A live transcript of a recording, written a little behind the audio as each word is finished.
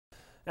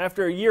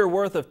After a year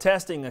worth of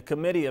testing, a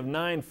committee of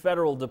 9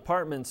 federal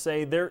departments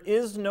say there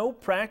is no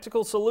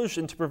practical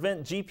solution to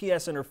prevent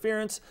GPS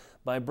interference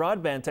by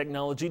broadband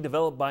technology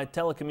developed by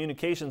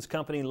telecommunications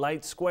company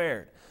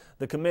LightSquared.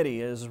 The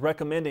committee is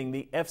recommending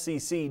the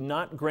FCC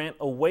not grant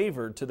a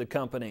waiver to the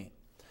company.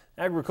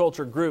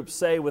 Agriculture groups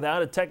say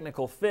without a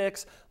technical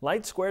fix,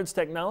 LightSquared's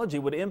technology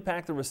would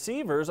impact the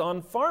receivers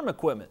on farm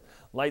equipment.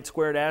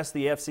 LightSquared asked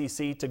the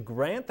FCC to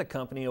grant the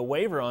company a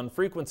waiver on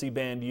frequency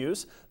band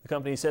use. The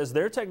company says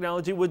their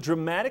technology would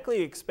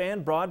dramatically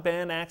expand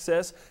broadband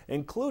access,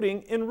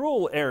 including in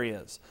rural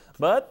areas.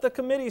 But the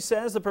committee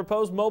says the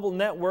proposed mobile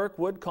network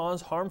would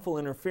cause harmful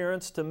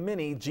interference to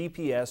many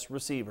GPS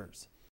receivers.